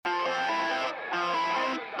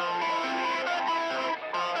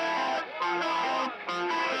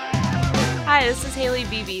Hi, this is Haley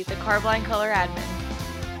Beebe, the Carblind Color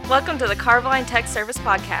Admin. Welcome to the Carblind Tech Service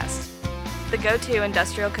Podcast, the go-to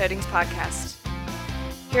industrial coatings podcast.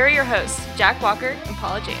 Here are your hosts, Jack Walker and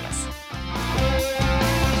Paula Janis.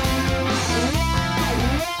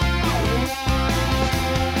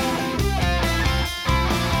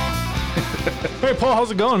 Hey, Paul,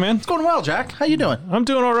 how's it going, man? It's going well, Jack. How you doing? I'm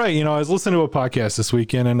doing all right. You know, I was listening to a podcast this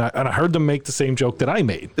weekend, and I heard them make the same joke that I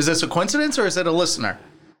made. Is this a coincidence or is it a listener?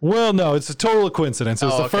 Well, no, it's a total coincidence. It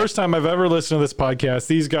was the first time I've ever listened to this podcast.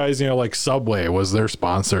 These guys, you know, like Subway was their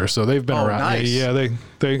sponsor, so they've been around. Nice. Yeah,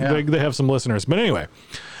 they have some listeners. But anyway.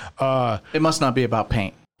 It must not be about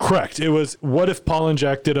paint. Correct. It was, what if Paul and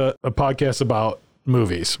Jack did a podcast about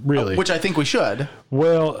movies, really? Which I think we should.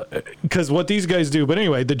 Well, because what these guys do. But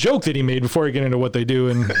anyway, the joke that he made before I get into what they do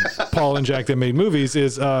and Paul and Jack that made movies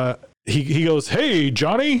is he goes, "Hey,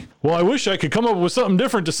 Johnny, well, I wish I could come up with something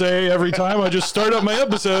different to say every time I just start up my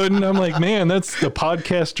episode." And I'm like, man, that's the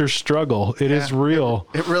podcaster's struggle. It is real.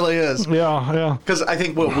 It really is. Yeah. Because I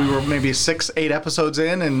think we were maybe 6-8 episodes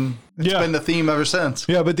in, and it's been the theme ever since.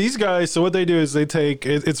 Yeah, but these guys, so what they do is they take,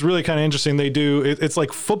 it's really kind of interesting. They do, it's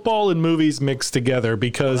like football and movies mixed together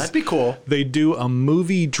because that'd be cool. They do a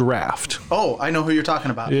movie draft. Oh, I know who you're talking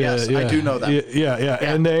about. Yes, I do know that. Yeah.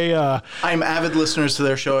 And they, I'm avid listeners to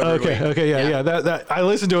their show every week. Yeah. That I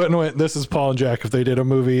listened to it and went, this is Paul and Jack if they did a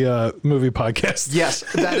movie podcast. Yes,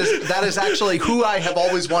 that is actually who I have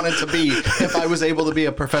always wanted to be if I was able to be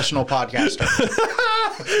a professional podcaster.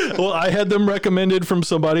 Well, I had them recommended from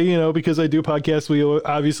somebody, you know, because I do podcasts. We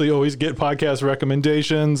obviously always get podcast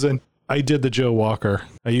recommendations, and I did the Joe Walker.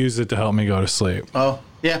 I used it to help me go to sleep. Oh,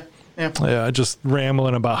 yeah. Yeah, just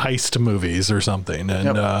rambling about heist movies or something.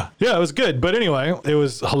 And it was good. But anyway, it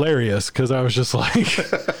was hilarious because I was just like,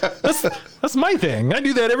 that's my thing. I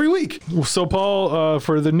do that every week. So, Paul,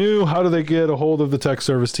 for the new, how do they get a hold of the tech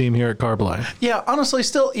service team here at Carblind? Yeah, honestly,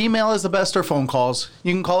 still email is the best, or phone calls.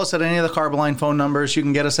 You can call us at any of the Carblind phone numbers. You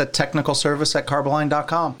can get us at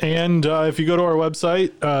technicalservice@carblind.com. And if you go to our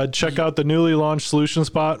website, check out the newly launched Solution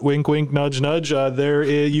Spot, wink, wink, nudge, nudge. There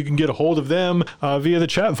you can get a hold of them via the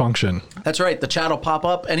chat function. That's right. The chat will pop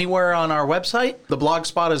up anywhere on our website. The blog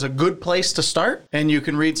spot is a good place to start, and you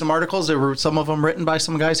can read some articles. There were some of them written by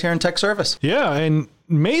some guys here in Tech Service. Yeah, and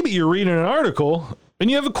maybe you're reading an article and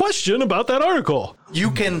you have a question about that article. You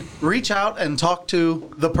can reach out and talk to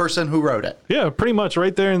the person who wrote it. Yeah, pretty much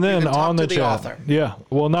right there and then on the chat. Author. Yeah.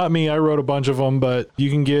 Well, not me. I wrote a bunch of them, but you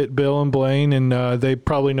can get Bill and Blaine, and they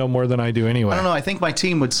probably know more than I do anyway. I don't know. I think my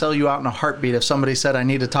team would sell you out in a heartbeat if somebody said, I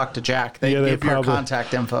need to talk to Jack. They'd give your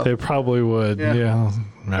contact info. They probably would. Yeah.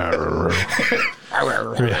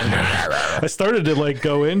 I started to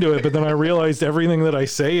go into it, but then I realized everything that I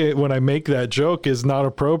say when I make that joke is not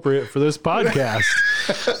appropriate for this podcast.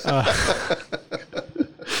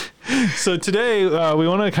 So today we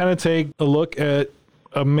want to kind of take a look at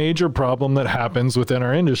a major problem that happens within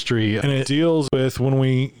our industry, and it deals with when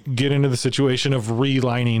we get into the situation of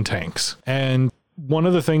relining tanks. And one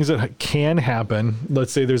of the things that can happen,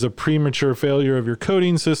 let's say there's a premature failure of your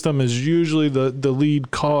coating system, is usually the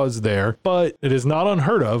lead cause there, but it is not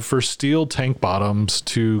unheard of for steel tank bottoms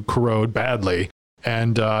to corrode badly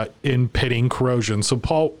and in pitting corrosion. So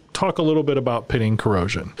Paul, talk a little bit about pitting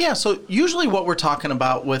corrosion. Yeah, so usually what we're talking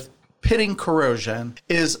about with pitting corrosion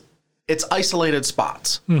is it's isolated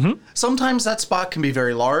spots. Mm-hmm. Sometimes that spot can be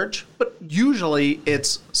very large, but usually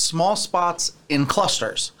it's small spots in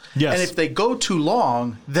clusters. Yes. And if they go too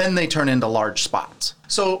long, then they turn into large spots.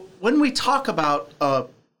 So when we talk about a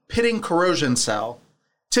pitting corrosion cell,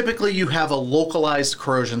 typically you have a localized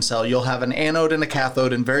corrosion cell. You'll have an anode and a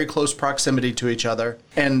cathode in very close proximity to each other,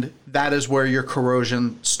 and that is where your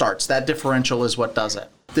corrosion starts. That differential is what does it.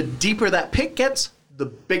 The deeper that pit gets, the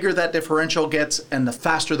bigger that differential gets, and the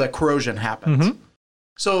faster that corrosion happens. Mm-hmm.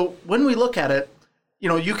 So when we look at it,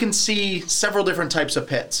 you can see several different types of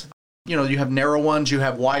pits. You have narrow ones, you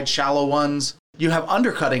have wide, shallow ones, you have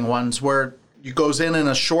undercutting ones where it goes in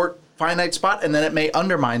a short, finite spot, and then it may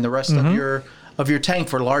undermine the rest of your tank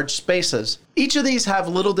for large spaces. Each of these have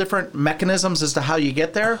little different mechanisms as to how you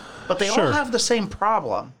get there, but they all have the same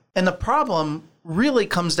problem. And the problem really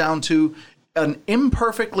comes down to an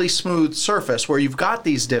imperfectly smooth surface where you've got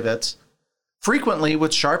these divots, frequently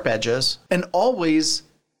with sharp edges, and always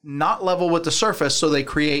not level with the surface, so they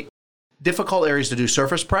create difficult areas to do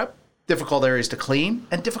surface prep, difficult areas to clean,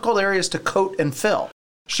 and difficult areas to coat and fill.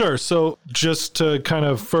 Sure. So just to kind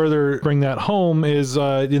of further bring that home is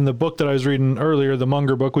in the book that I was reading earlier, the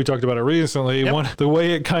Munger book, we talked about it recently. Yep. The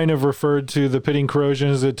way it kind of referred to the pitting corrosion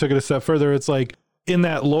is it took it a step further. It's like in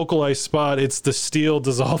that localized spot, it's the steel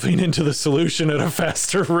dissolving into the solution at a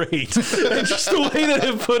faster rate. And just the way that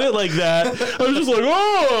it put it like that, I was just like,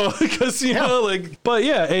 oh, because, you know, like, but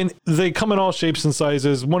yeah, and they come in all shapes and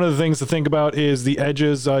sizes. One of the things to think about is the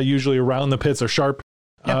edges, usually around the pits, are sharp,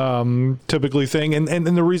 typically thing. And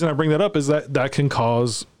the reason I bring that up is that can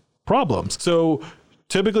cause problems. So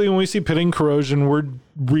typically when we see pitting corrosion, we're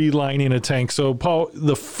relining a tank. So Paul,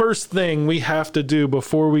 the first thing we have to do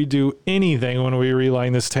before we do anything when we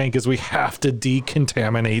reline this tank is we have to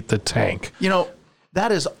decontaminate the tank. You know,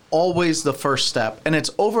 that is always the first step, and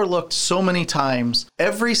it's overlooked so many times.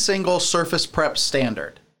 Every single surface prep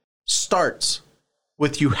standard starts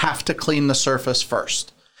with you have to clean the surface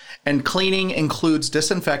first. And cleaning includes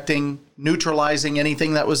disinfecting, neutralizing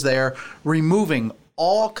anything that was there, removing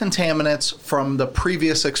all contaminants from the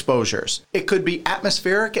previous exposures. It could be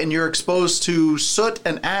atmospheric and you're exposed to soot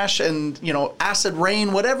and ash and, you know, acid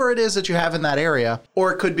rain, whatever it is that you have in that area,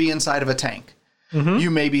 or it could be inside of a tank. You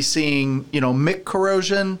may be seeing, you know, mic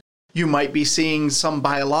corrosion. You might be seeing some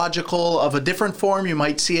biological of a different form. You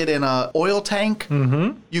might see it in an oil tank.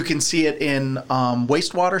 You can see it in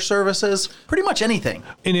wastewater services, pretty much anything.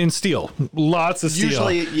 And in steel, lots of steel.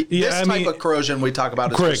 Usually this type of corrosion we talk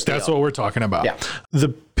about is correct. just steel. That's what we're talking about. Yeah. The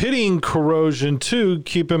pitting corrosion too,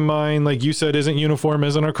 keep in mind, like you said, isn't uniform,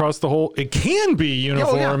 isn't across the whole. It can be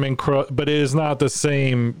uniform, but it is not the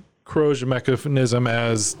same corrosion mechanism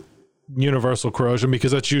as universal corrosion,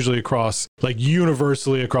 because that's usually across, like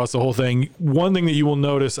universally across the whole thing. One thing that you will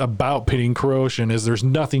notice about pitting corrosion is there's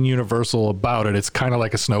nothing universal about it. It's kind of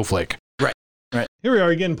like a snowflake. Right. Here we are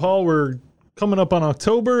again, Paul. We're coming up on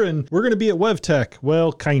October, and we're going to be at WebTech.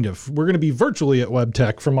 Well, kind of. We're going to be virtually at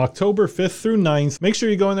WebTech from October 5th through 9th. Make sure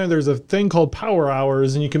you go in there. There's a thing called Power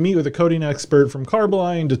Hours, and you can meet with a coating expert from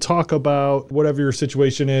Carboline to talk about whatever your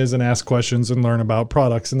situation is and ask questions and learn about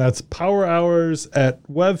products. And that's Power Hours at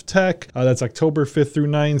WebTech. That's October 5th through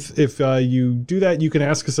 9th. If you do that, you can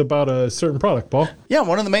ask us about a certain product, Paul. Yeah,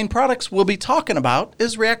 one of the main products we'll be talking about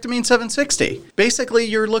is Reactamine 760. Basically,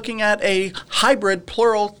 you're looking at a hybrid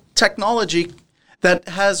plural technology that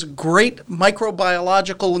has great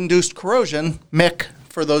microbiological induced corrosion, MIC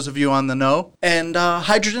for those of you on the know, and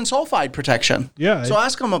hydrogen sulfide protection. Yeah. So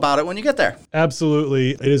ask them about it when you get there.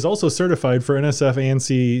 Absolutely. It is also certified for NSF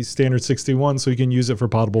ANSI Standard 61, so you can use it for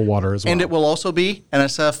potable water as well. And it will also be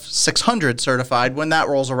NSF 600 certified when that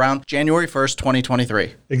rolls around January 1st,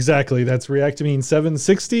 2023. Exactly. That's Reactamine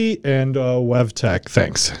 760 and WebTech.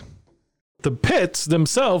 Thanks. The pits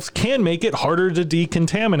themselves can make it harder to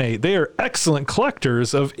decontaminate. They are excellent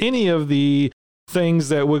collectors of any of the things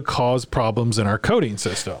that would cause problems in our coating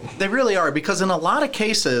system. They really are, because in a lot of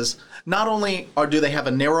cases, not only do they have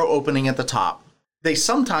a narrow opening at the top, they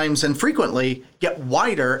sometimes and frequently get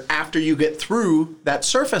wider after you get through that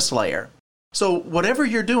surface layer. So whatever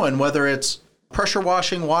you're doing, whether it's pressure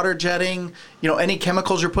washing, water jetting, you know, any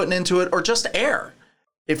chemicals you're putting into it, or just air.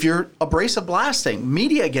 If you're abrasive blasting,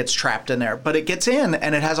 media gets trapped in there, but it gets in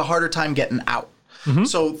and it has a harder time getting out.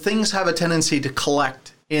 So things have a tendency to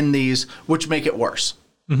collect in these, which make it worse.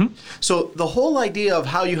 So the whole idea of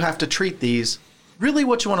how you have to treat these, really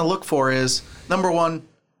what you want to look for is, number one,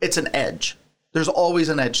 it's an edge. There's always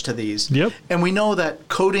an edge to these. Yep. And we know that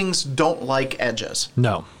coatings don't like edges.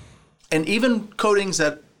 No. And even coatings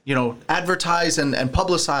that, you know, advertise and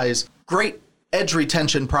publicize great edge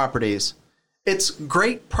retention properties, it's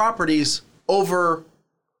great properties over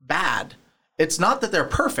bad. It's not that they're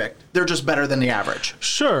perfect. They're just better than the average.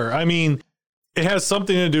 Sure. I mean, it has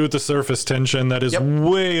something to do with the surface tension that is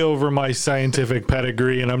way over my scientific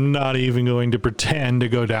pedigree, and I'm not even going to pretend to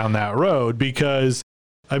go down that road because,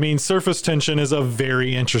 I mean, surface tension is a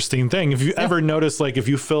very interesting thing. If you ever notice, like if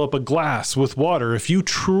you fill up a glass with water, if you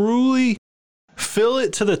truly fill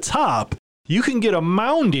it to the top, you can get a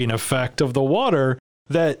mounding effect of the water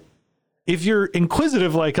that, if you're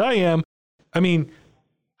inquisitive like I am, I mean,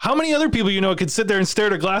 how many other people you know could sit there and stare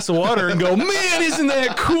at a glass of water and go, man, isn't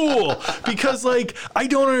that cool? Because, like, I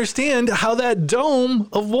don't understand how that dome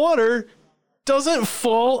of water doesn't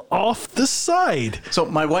fall off the side. So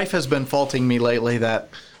my wife has been faulting me lately that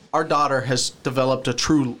our daughter has developed a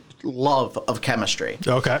true love of chemistry.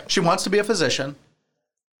 Okay. She wants to be a physician,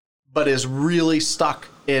 but is really stuck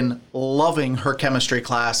in loving her chemistry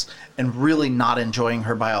class and really not enjoying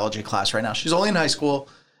her biology class right now. She's only in high school,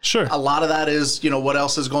 Sure. A lot of that is, what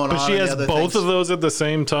else is going on. But she has both of those at the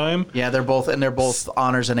same time. Yeah, they're both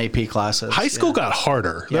honors and AP classes. High school got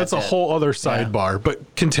harder. That's a whole other sidebar,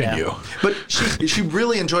 but continue. Yeah. But she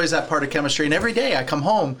really enjoys that part of chemistry. And every day I come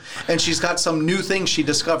home and she's got some new thing she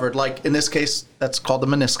discovered. Like in this case, that's called the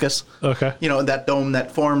meniscus. Okay. That dome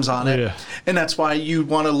that forms on it. Yeah. And that's why you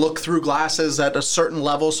want to look through glasses at a certain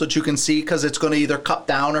level so that you can see, because it's going to either cup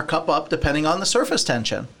down or cup up depending on the surface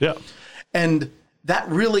tension. Yeah. And that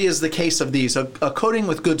really is the case of these. A coating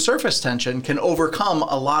with good surface tension can overcome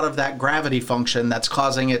a lot of that gravity function that's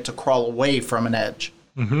causing it to crawl away from an edge.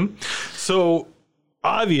 Mm-hmm. So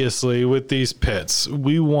obviously with these pits,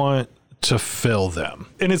 we want to fill them.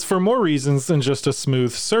 And it's for more reasons than just a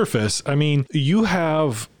smooth surface. I mean, you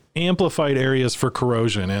have amplified areas for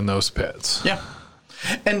corrosion in those pits. Yeah.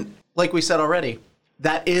 And like we said already,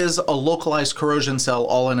 that is a localized corrosion cell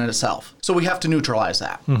all in itself. So we have to neutralize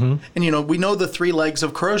that. Mm-hmm. And, we know the 3 legs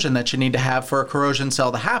of corrosion that you need to have for a corrosion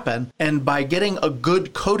cell to happen. And by getting a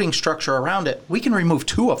good coating structure around it, we can remove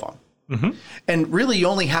 2 of them. Mm-hmm. And really, you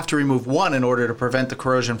only have to remove 1 in order to prevent the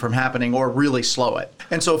corrosion from happening or really slow it.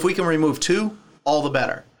 And so if we can remove 2, all the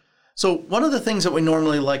better. So one of the things that we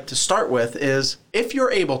normally like to start with is, if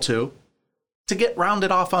you're able to get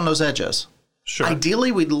rounded off on those edges. Sure.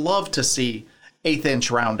 Ideally, we'd love to see 1/8 inch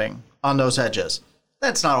rounding on those edges.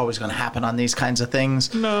 That's not always going to happen on these kinds of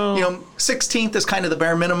things. No. 16th is kind of the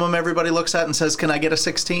bare minimum everybody looks at and says, can I get a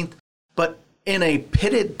 16th? But in a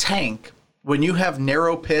pitted tank, when you have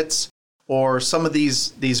narrow pits or some of these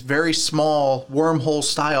very small wormhole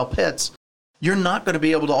style pits, you're not going to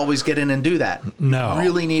be able to always get in and do that. No. You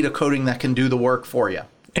really need a coating that can do the work for you.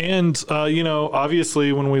 And,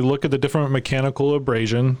 obviously when we look at the different mechanical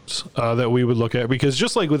abrasions that we would look at, because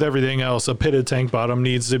just like with everything else, a pitted tank bottom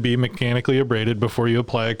needs to be mechanically abraded before you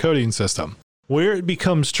apply a coating system. Where it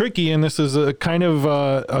becomes tricky, and this is a kind of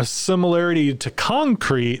a similarity to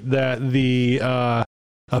concrete that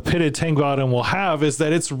a pitted tank bottom will have, is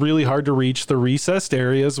that it's really hard to reach the recessed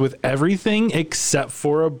areas with everything except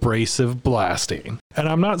for abrasive blasting. And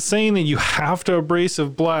I'm not saying that you have to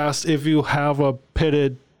abrasive blast if you have a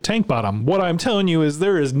pitted tank bottom. What I'm telling you is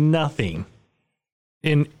there is nothing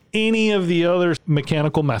in any of the other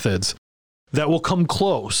mechanical methods that will come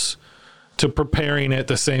close to preparing it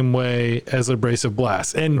the same way as abrasive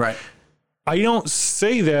blast. And right. I don't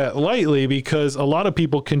say that lightly, because a lot of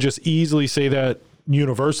people can just easily say that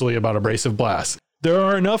universally about abrasive blast. There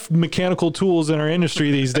are enough mechanical tools in our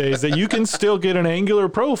industry these days that you can still get an angular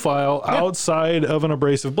profile outside of an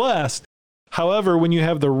abrasive blast. However, when you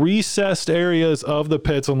have the recessed areas of the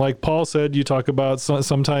pits, and like Paul said, you talk about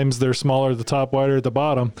sometimes they're smaller at the top, wider at the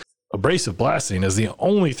bottom. Abrasive blasting is the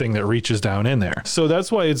only thing that reaches down in there. So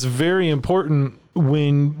that's why it's very important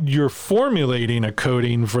when you're formulating a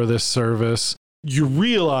coating for this service, you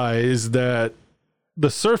realize that the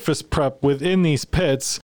surface prep within these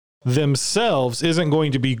pits themselves isn't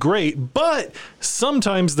going to be great, but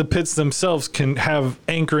sometimes the pits themselves can have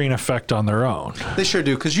anchoring effect on their own. They sure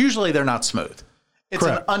do, because usually they're not smooth. It's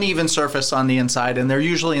Correct. An uneven surface on the inside, and they're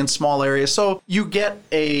usually in small areas. So you get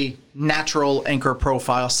a natural anchor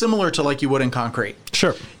profile similar to like you would in concrete.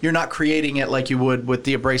 Sure. You're not creating it like you would with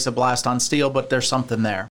the abrasive blast on steel, but there's something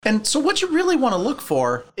there. And so what you really want to look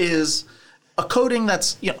for is a coating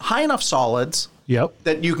that's high enough solids. Yep.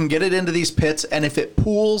 That you can get it into these pits, and if it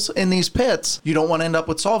pools in these pits, you don't want to end up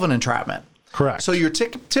with solvent entrapment. Correct. So you're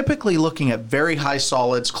typically looking at very high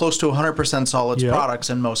solids, close to 100% solids products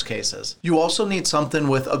in most cases. You also need something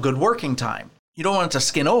with a good working time. You don't want it to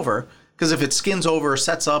skin over, because if it skins over,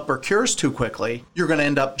 sets up, or cures too quickly, you're going to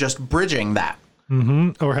end up just bridging that.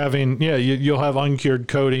 Mm-hmm. Or having, you'll have uncured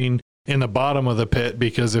coating in the bottom of the pit,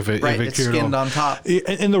 because if it it's cured skinned on top.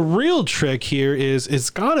 And the real trick here is it's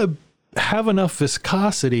got to have enough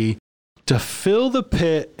viscosity to fill the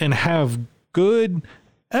pit and have good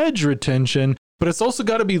edge retention, but it's also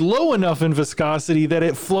got to be low enough in viscosity that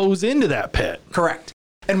it flows into that pit. Correct.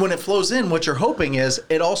 And when it flows in, what you're hoping is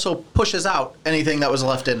it also pushes out anything that was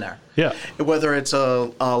left in there. Yeah. Whether it's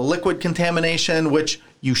a liquid contamination, which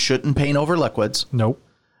you shouldn't paint over liquids. Nope.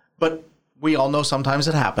 But we all know sometimes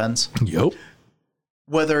it happens. Yep.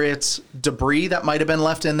 Whether it's debris that might have been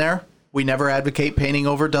left in there. We never advocate painting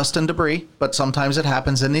over dust and debris, but sometimes it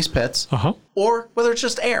happens in these pits. Uh-huh. Or whether it's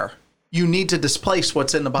just air. You need to displace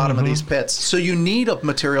what's in the bottom of these pits. So you need a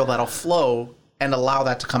material that'll flow and allow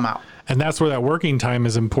that to come out. And that's where that working time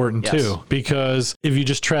is important too, because if you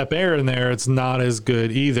just trap air in there, it's not as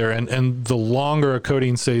good either. And the longer a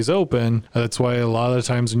coating stays open, that's why a lot of the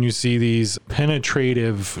times when you see these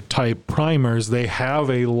penetrative type primers, they have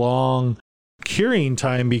a long curing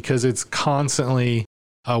time, because it's constantly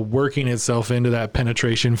working itself into that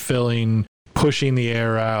penetration, filling, pushing the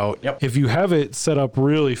air out. Yep. If you have it set up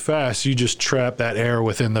really fast, you just trap that air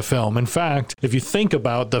within the film. In fact, if you think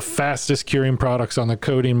about the fastest curing products on the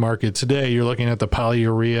coating market today, you're looking at the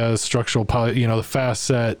polyurea, structural the fast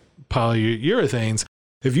set polyurethanes.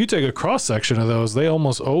 If you take a cross section of those, they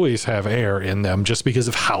almost always have air in them just because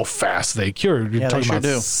of how fast they cure. You're talking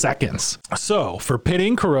about seconds. So for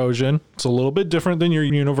pitting corrosion, it's a little bit different than your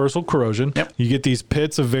universal corrosion. Yep. You get these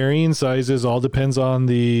pits of varying sizes. All depends on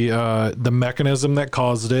the mechanism that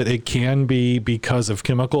caused it. It can be because of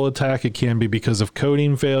chemical attack. It can be because of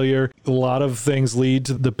coating failure. A lot of things lead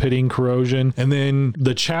to the pitting corrosion. And then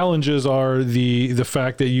the challenges are the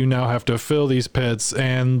fact that you now have to fill these pits,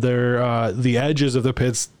 and they're the edges of the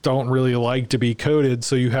pits don't really like to be coated,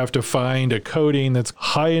 so you have to find a coating that's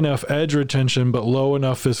high enough edge retention but low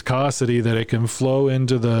enough viscosity that it can flow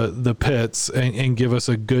into the pits and give us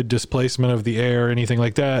a good displacement of the air, anything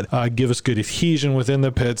like that, give us good adhesion within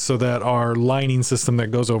the pits so that our lining system that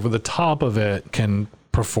goes over the top of it can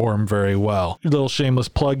perform very well. A little shameless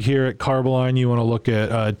plug here at Carboline. You want to look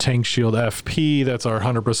at Tank Shield FP. That's our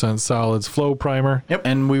 100% solids flow primer. Yep.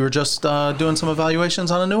 And we were just doing some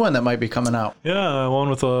evaluations on a new one that might be coming out. Yeah, one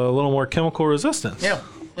with a little more chemical resistance. Yeah.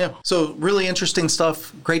 Yeah. So really interesting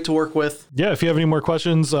stuff. Great to work with. Yeah. If you have any more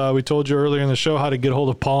questions, we told you earlier in the show how to get a hold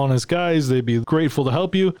of Paul and his guys. They'd be grateful to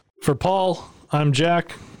help you. For Paul, I'm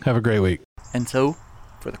Jack. Have a great week. And so,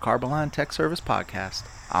 for the Carboline Tech Service Podcast,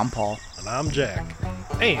 I'm Paul. And I'm Jack.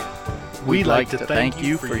 And we'd like to thank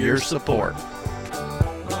you for your support.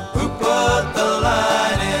 Who put the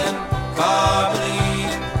line in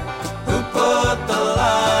Carboline? Who put the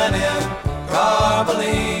line in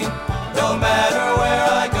Carboline? No matter where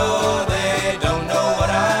I go, they don't know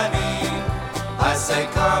what I mean. I say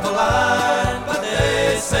Carboline.